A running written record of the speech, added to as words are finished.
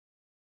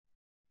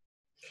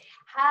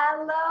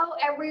Hello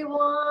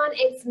everyone,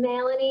 it's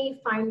Melanie,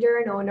 founder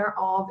and owner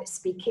of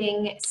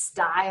Speaking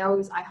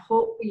Styles. I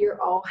hope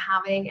you're all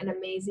having an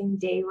amazing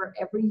day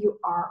wherever you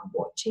are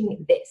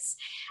watching this.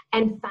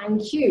 And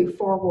thank you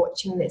for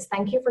watching this.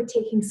 Thank you for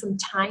taking some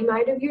time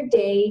out of your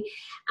day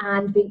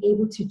and being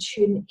able to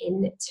tune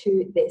in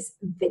to this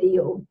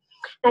video.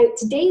 Now,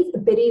 today's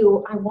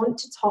video, I want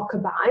to talk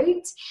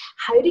about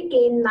how to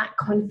gain that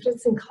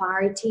confidence and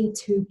clarity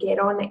to get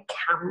on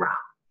camera.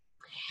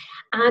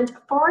 And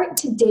for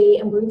today,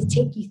 I'm going to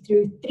take you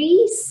through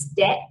 3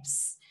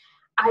 steps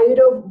out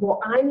of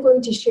what I'm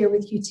going to share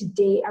with you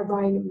today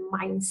around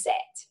mindset,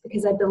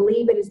 because I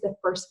believe it is the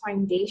first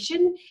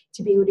foundation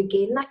to be able to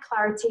gain that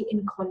clarity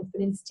and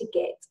confidence to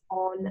get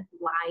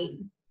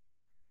online.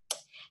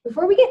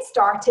 Before we get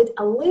started,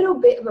 a little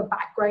bit of a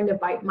background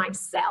about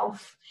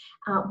myself,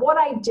 what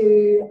I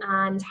do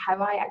and how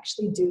I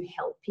actually do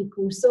help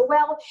people. So,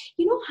 well,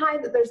 you know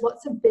how that there's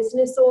lots of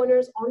business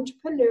owners,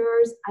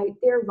 entrepreneurs out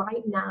there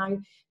right now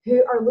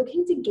who are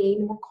looking to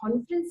gain more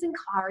confidence and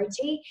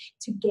clarity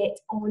to get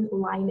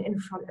online in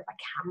front of a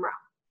camera.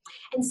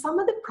 And some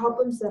of the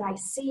problems that I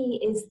see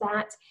is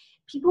that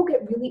people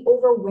get really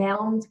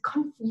overwhelmed,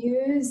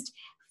 confused,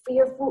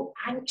 fearful,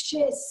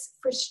 anxious,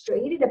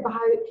 frustrated about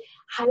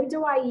how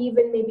do I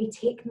even maybe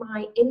take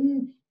my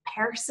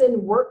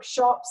in-person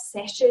workshops,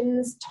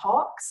 sessions,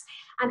 talks,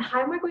 and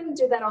how am I going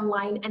to do that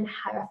online and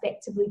how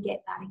effectively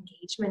get that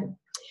engagement?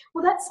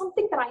 Well, that's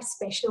something that I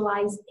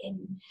specialize in.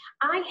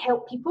 I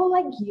help people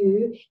like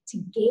you to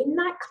gain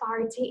that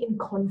clarity and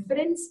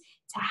confidence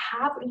to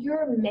have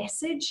your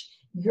message,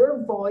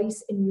 your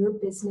voice, and your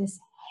business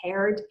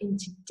heard in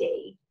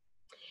today.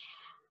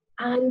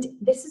 And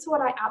this is what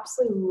I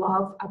absolutely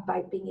love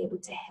about being able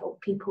to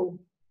help people.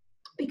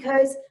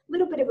 Because a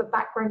little bit of a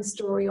background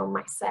story on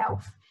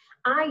myself.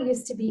 I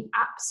used to be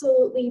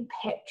absolutely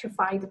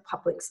petrified of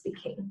public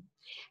speaking,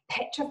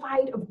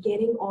 petrified of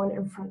getting on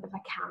in front of a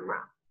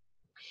camera.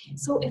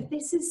 So if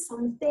this is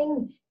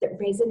something that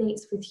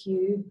resonates with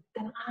you,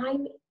 then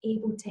I'm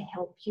able to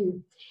help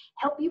you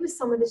with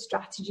some of the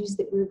strategies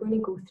that we're going to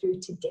go through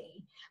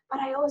today.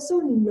 But I also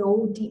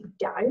know deep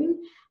down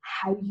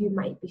how you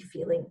might be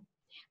feeling.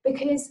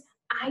 Because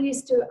I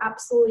used to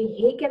absolutely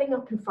hate getting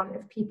up in front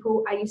of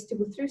people. I used to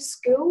go through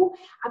school,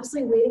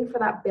 absolutely waiting for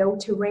that bell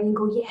to ring and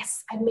go,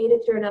 yes, I made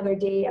it through another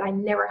day, and I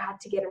never had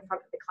to get in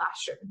front of the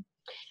classroom.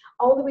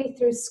 All the way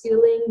through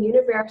schooling,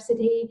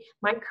 university,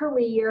 my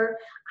career,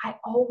 I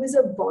always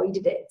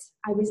avoided it.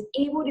 I was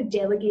able to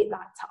delegate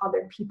that to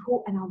other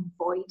people and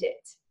avoid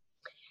it.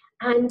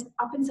 And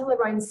up until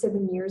around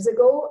 7 years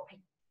ago, I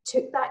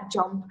took that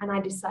jump and I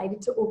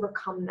decided to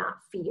overcome that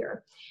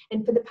fear.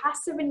 And for the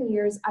past 7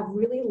 years, I've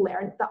really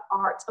learned the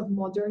art of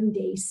modern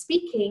day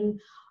speaking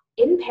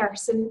in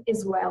person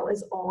as well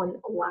as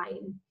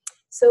online.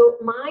 So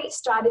my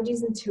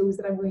strategies and tools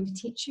that I'm going to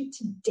teach you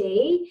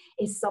today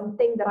is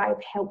something that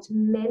I've helped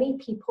many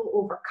people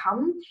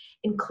overcome,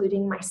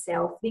 including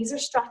myself. These are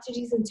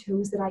strategies and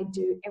tools that I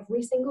do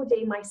every single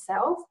day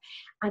myself,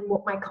 and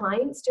what my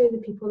clients do, the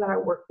people that I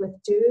work with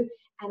do,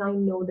 and I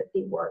know that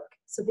they work.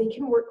 So they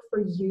can work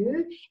for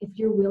you if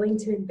you're willing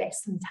to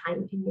invest some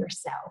time in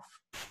yourself.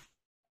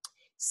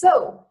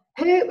 So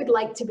who would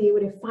like to be able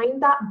to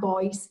find that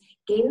voice,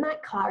 gain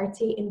that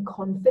clarity and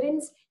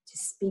confidence to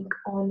speak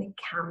on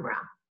camera?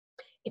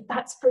 If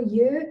that's for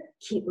you,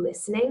 keep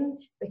listening,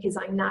 because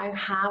I now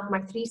have my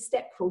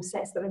 3-step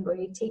process that I'm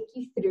going to take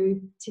you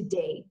through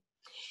today.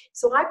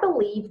 So I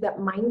believe that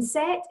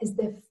mindset is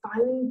the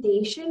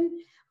foundation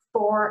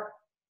for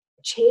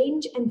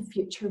change and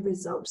future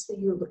results that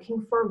you're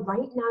looking for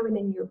right now and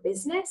in your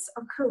business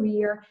or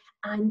career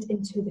and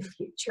into the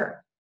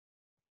future.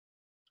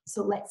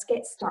 So let's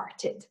get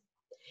started.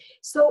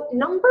 So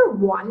number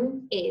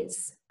 1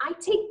 is I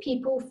take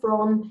people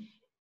from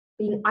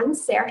being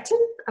uncertain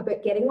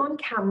about getting on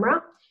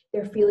camera.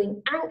 They're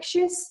feeling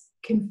anxious,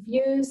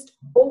 confused,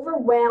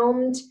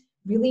 overwhelmed,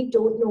 really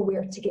don't know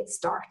where to get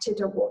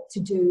started or what to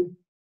do.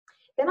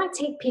 Then I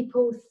take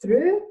people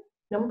through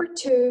number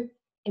 2,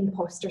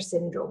 imposter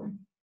syndrome.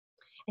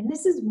 And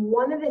this is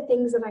one of the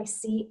things that I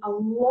see a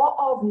lot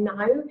of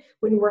now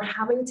when we're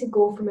having to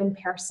go from in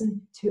person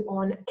to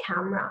on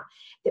camera,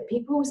 that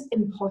people's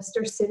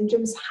imposter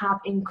syndromes have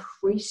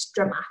increased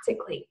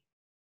dramatically.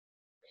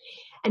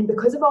 And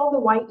because of all the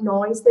white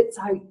noise that's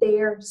out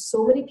there,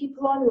 so many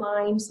people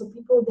online, so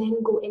people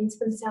then go into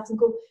themselves and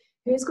go,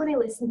 who's going to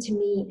listen to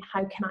me?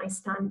 How can I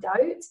stand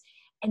out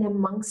in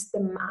amongst the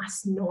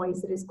mass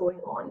noise that is going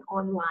on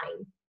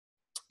online?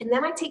 And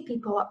then I take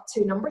people up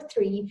to number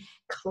 3,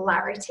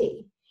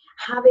 clarity.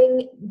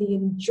 Having the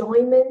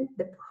enjoyment,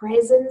 the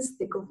presence,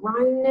 the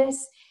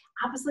groundness,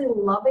 absolutely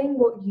loving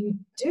what you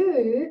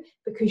do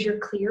because you're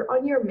clear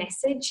on your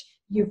message.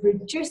 You've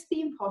reduced the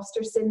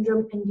imposter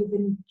syndrome and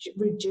you've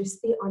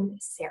reduced the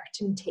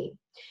uncertainty.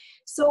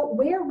 So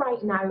where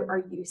right now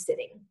are you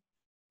sitting?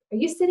 Are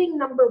you sitting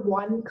number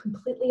 1,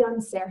 completely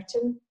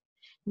uncertain?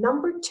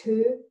 Number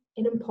 2,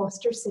 in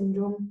imposter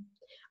syndrome?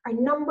 Or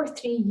number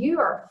 3, you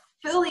are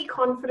fully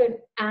confident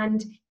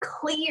and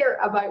clear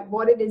about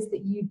what it is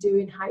that you do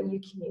and how you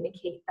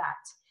communicate that.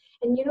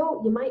 And you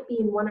know, you might be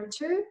in 1 or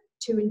 2,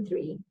 2 and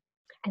 3,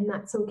 and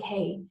that's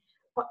okay.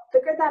 But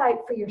figure that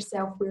out for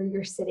yourself where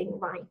you're sitting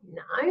right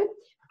now,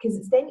 because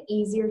it's then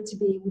easier to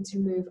be able to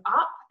move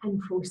up and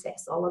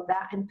process all of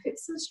that and put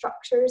some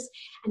structures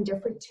and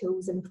different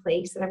tools in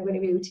place that I'm going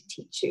to be able to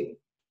teach you.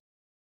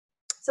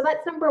 So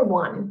that's number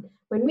 1.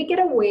 When we get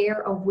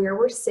aware of where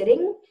we're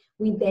sitting,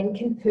 we then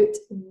can put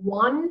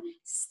one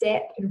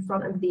step in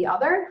front of the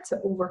other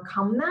to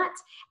overcome that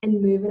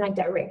and move in a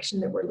direction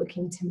that we're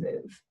looking to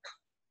move.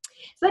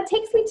 So that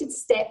takes me to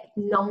step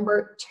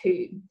number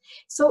 2.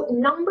 So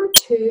number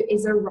 2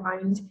 is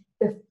around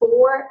the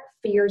 4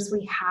 fears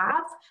we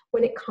have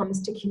when it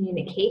comes to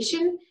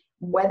communication,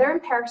 whether in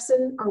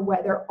person or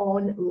whether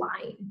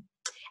online.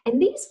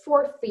 And these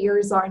 4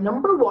 fears are: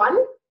 number 1,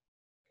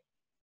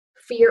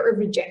 fear of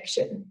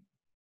rejection.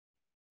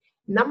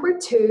 Number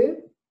 2,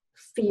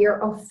 fear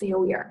of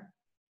failure.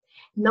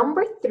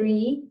 Number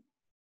 3,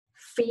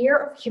 fear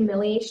of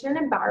humiliation and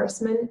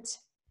embarrassment.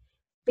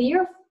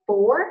 Fear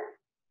 4,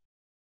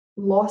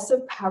 loss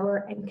of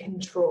power and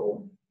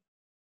control.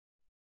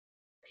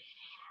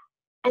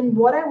 And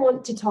what I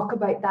want to talk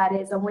about that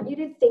is I want you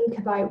to think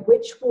about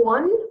which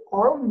one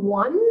or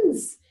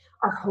ones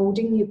are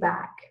holding you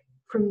back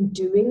from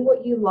doing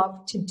what you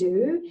love to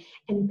do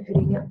and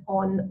putting it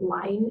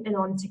online and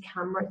onto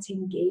camera to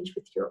engage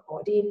with your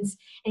audience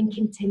and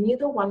continue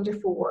the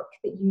wonderful work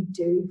that you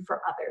do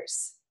for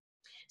others.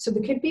 So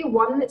there could be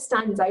one that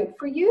stands out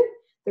for you.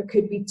 There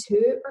could be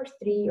 2 or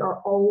 3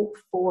 or all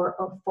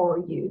 4 for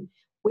you.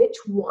 Which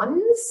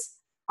ones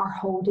are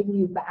holding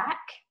you back?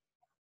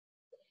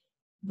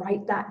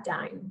 Write that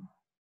down.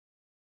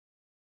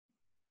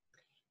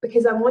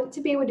 Because I want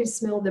to be able to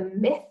smell the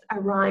myth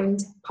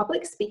around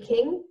public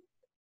speaking,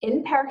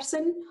 in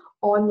person,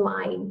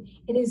 online.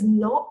 It is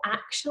not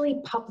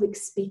actually public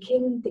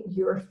speaking that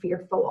you're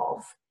fearful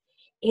of.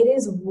 It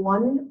is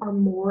one or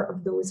more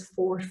of those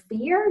 4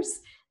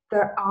 fears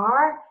that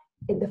are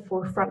in the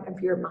forefront of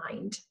your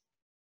mind.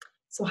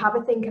 So have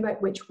a think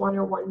about which one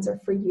or ones are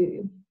for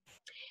you.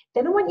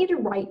 Then I want you to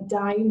write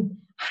down,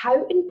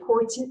 how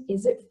important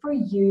is it for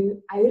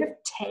you out of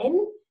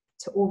 10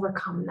 to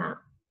overcome that?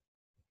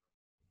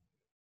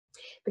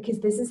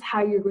 Because this is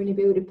how you're going to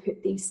be able to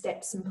put these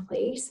steps in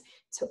place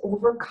to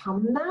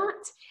overcome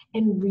that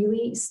and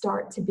really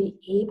start to be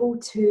able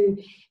to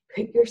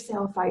put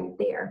yourself out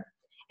there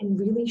and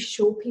really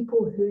show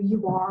people who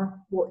you are,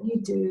 what you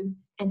do,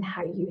 and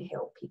how you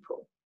help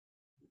people.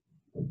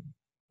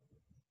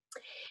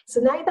 So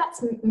now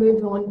let's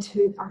move on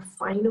to our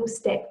final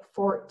step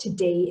for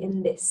today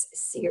in this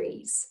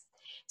series.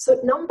 So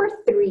number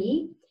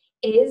 3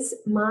 is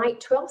my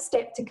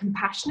 12-step to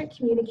compassionate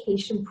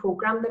communication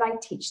program that I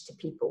teach to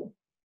people.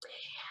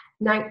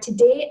 Now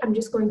today I'm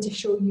just going to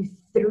show you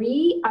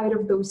 3 out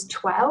of those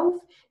 12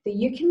 that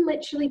you can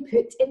literally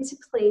put into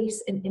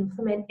place and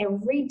implement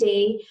every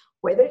day,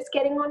 whether it's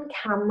getting on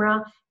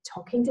camera,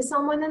 talking to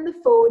someone on the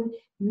phone,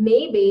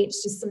 maybe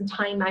it's just some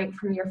time out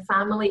from your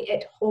family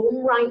at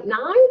home right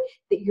now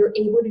that you're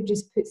able to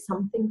just put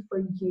something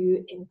for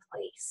you in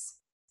place.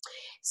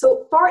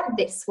 So for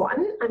this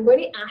one, I'm going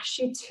to ask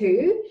you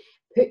to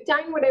put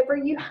down whatever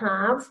you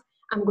have.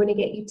 I'm going to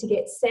get you to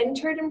get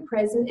centered and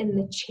present in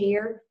the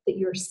chair that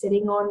you're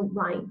sitting on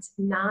right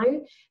now.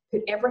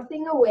 Put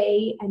everything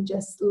away and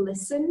just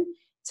listen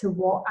to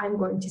what I'm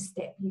going to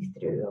step you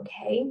through,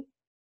 okay?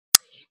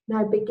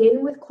 Now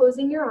begin with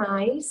closing your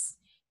eyes,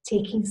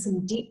 taking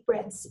some deep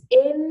breaths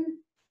in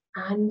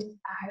and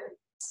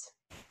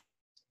out.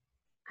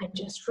 And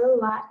just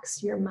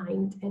relax your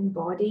mind and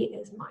body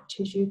as much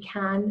as you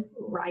can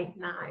right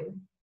now.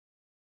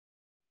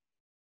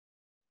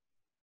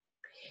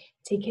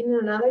 Taking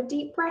another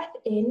deep breath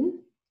in.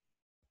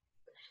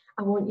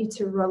 I want you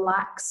to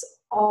relax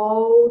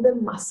all the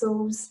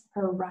muscles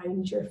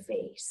around your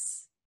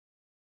face.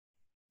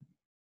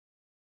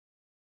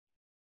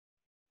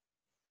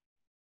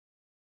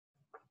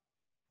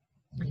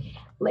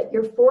 Let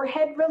your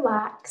forehead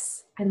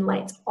relax and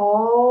let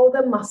all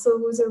the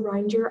muscles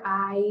around your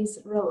eyes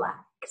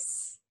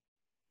relax.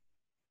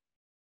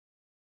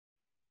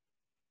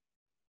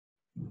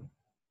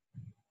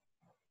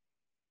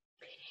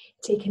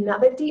 Take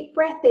another deep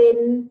breath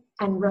in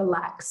and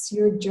relax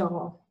your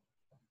jaw.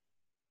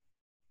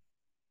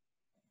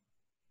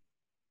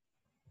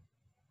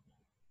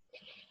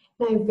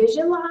 Now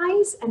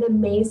visualize an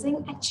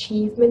amazing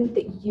achievement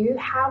that you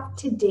have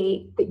to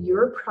date that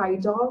you're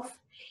proud of,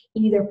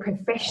 either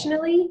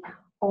professionally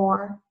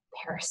or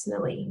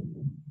personally.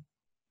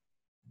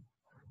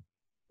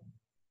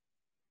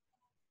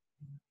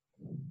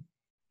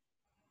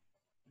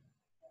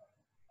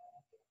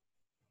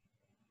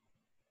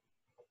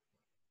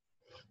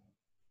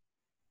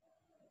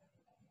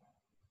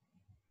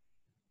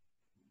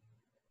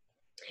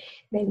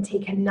 Then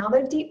take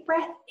another deep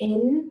breath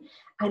in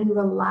and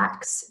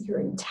relax your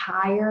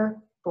entire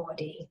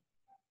body.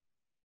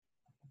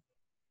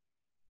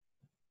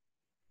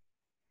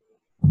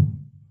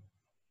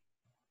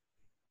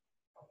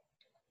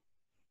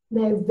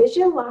 Now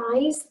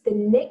visualize the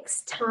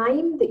next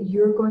time that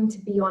you're going to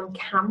be on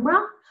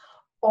camera,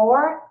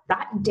 or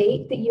that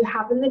date that you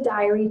have in the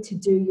diary to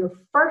do your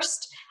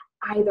first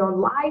either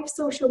live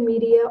social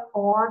media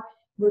or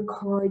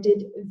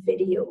recorded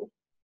video.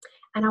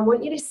 And I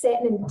want you to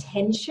set an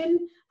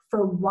intention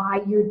for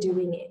why you're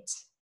doing it.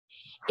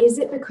 Is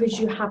it because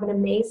you have an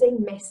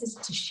amazing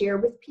message to share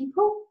with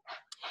people?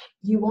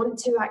 You want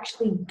to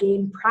actually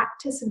gain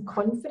practice and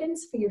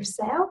confidence for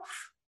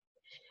yourself?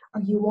 Or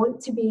you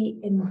want to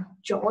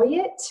enjoy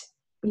it,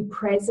 be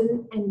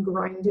present and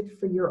grounded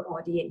for your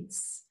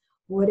audience?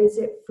 What is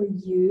it for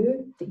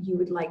you that you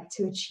would like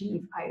to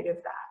achieve out of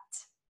that?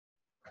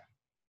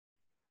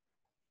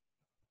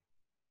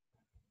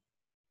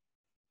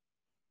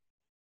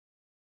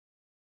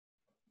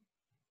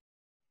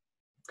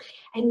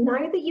 And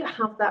now that you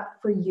have that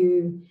for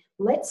you,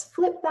 let's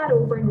flip that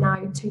over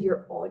now to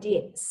your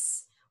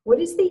audience.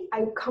 What is the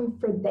outcome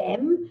for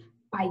them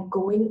by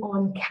going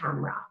on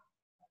camera?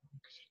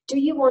 Do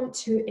you want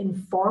to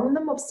inform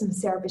them of some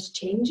service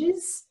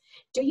changes?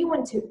 Do you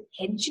want to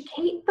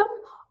educate them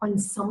on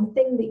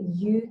something that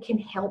you can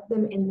help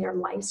them in their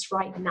lives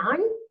right now?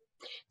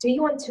 Do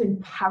you want to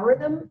empower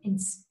them,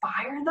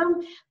 inspire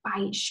them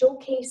by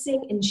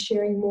showcasing and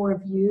sharing more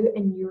of you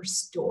and your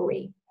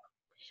story?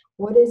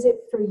 What is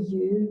it for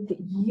you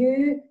that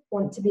you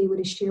want to be able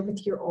to share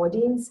with your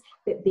audience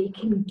that they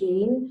can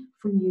gain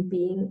from you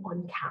being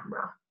on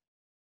camera?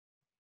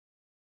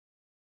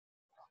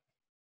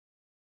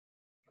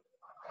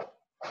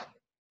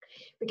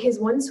 Because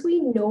once we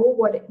know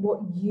what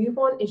you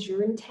want is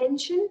your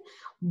intention,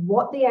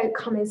 what the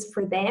outcome is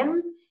for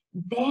them,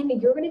 then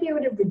you're going to be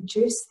able to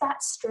reduce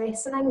that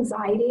stress and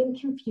anxiety and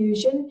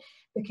confusion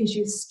because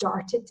you've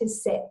started to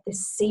set the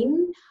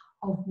scene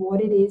of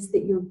what it is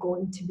that you're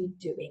going to be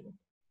doing.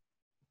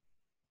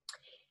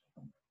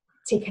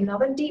 Take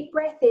another deep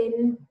breath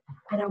in,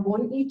 and I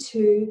want you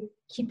to,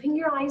 keeping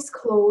your eyes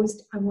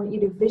closed, I want you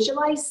to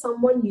visualize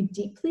someone you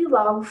deeply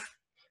love,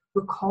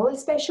 recall a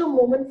special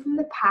moment from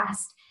the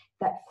past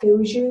that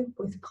fills you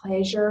with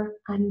pleasure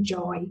and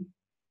joy.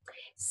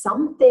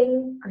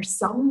 Something or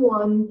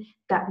someone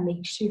that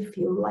makes you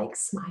feel like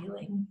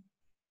smiling.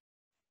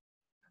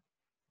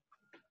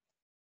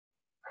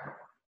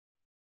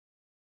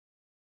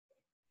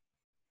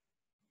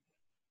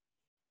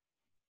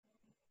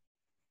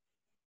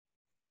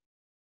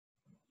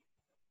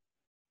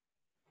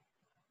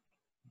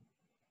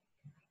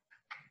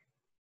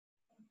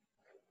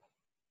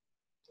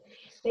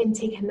 Then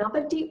take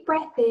another deep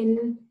breath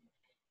in,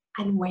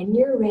 and when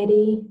you're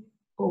ready,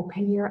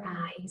 open your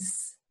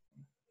eyes.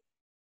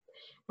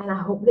 And I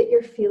hope that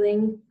you're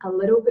feeling a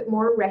little bit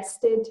more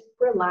rested,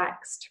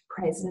 relaxed,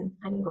 present,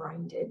 and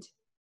grounded.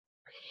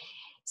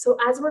 So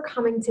as we're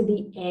coming to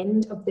the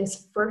end of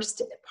this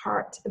first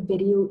part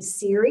video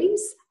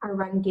series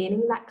around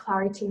gaining that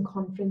clarity and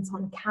confidence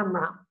on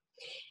camera,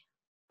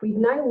 we've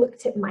now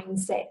looked at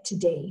mindset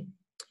today.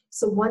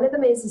 So one of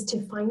them is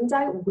to find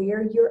out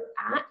where you're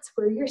at,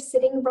 where you're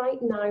sitting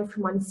right now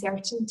from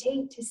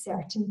uncertainty to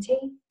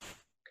certainty.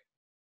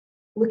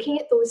 Looking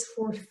at those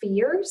 4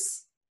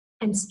 fears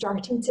and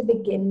starting to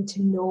begin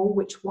to know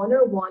which one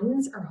or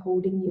ones are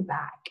holding you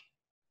back.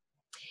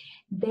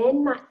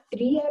 Then that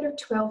 3 out of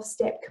 12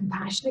 step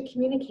compassionate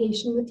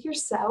communication with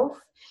yourself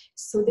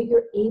so that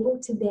you're able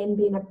to then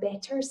be in a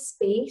better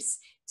space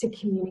to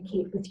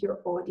communicate with your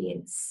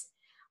audience.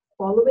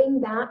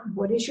 Following that,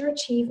 what is your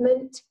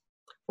achievement?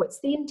 What's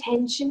the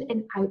intention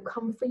and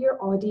outcome for your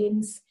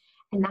audience?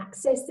 And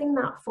accessing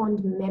that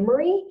fond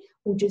memory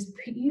will just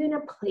put you in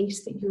a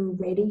place that you're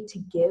ready to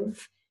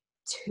give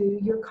to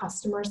your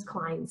customers,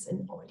 clients,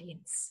 and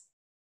audience.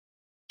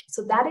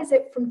 So that is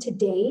it from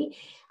today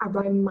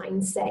around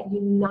mindset.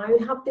 You now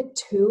have the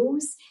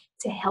tools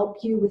to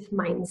help you with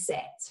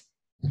mindset.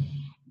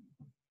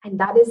 And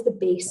that is the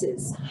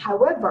basis.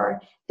 However,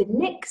 the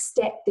next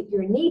step that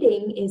you're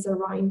needing is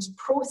around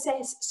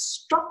process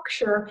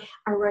structure,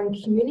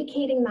 around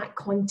communicating that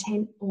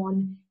content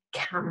on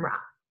camera.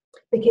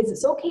 Because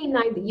it's okay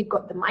now that you've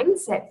got the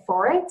mindset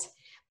for it,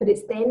 but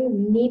it's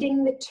then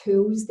needing the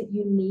tools that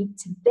you need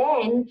to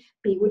then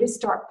be able to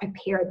start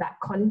prepare that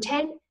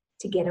content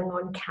to get them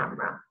on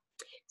camera.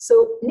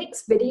 So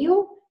next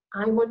video,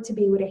 I want to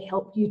be able to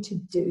help you to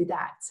do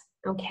that.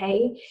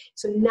 Okay,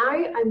 so now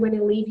I'm going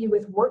to leave you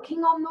with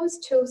working on those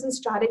tools and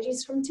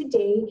strategies from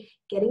today,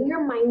 getting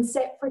your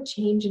mindset for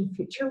change and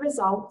future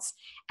results,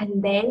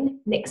 and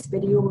then next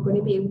video we're going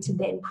to be able to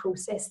then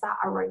process that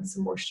around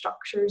some more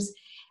structures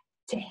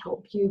to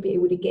help you be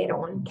able to get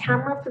on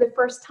camera for the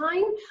first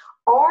time,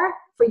 or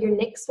for your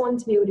next one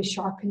to be able to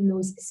sharpen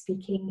those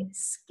speaking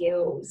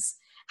skills.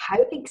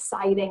 How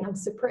exciting. I'm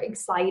super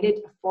excited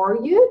for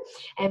you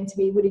and to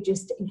be able to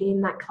just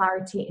gain that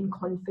clarity and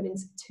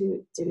confidence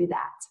to do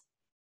that.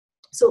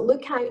 So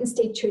look out and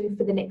stay tuned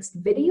for the next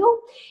video.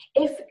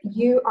 If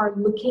you are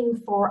looking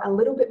for a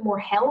little bit more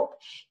help,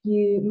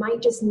 you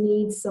might just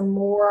need some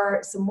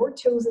more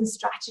tools and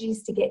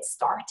strategies to get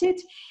started,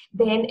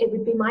 then it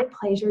would be my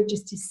pleasure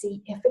just to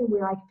see if and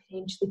where I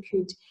potentially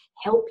could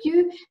help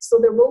you. So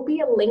there will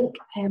be a link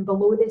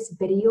below this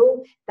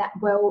video that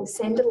will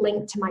send a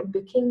link to my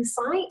booking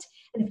site.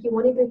 And if you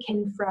want to book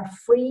in for a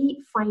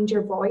free Find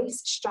Your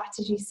Voice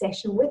strategy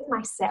session with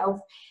myself,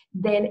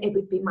 then it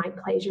would be my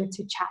pleasure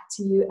to chat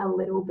to you a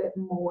little bit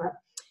more.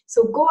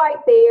 So go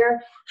out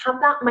there, have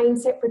that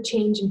mindset for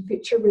change and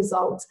future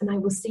results, and I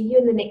will see you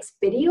in the next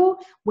video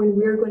when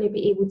we're going to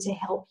be able to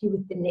help you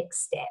with the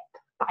next step.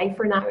 Bye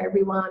for now,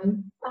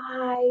 everyone.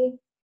 Bye.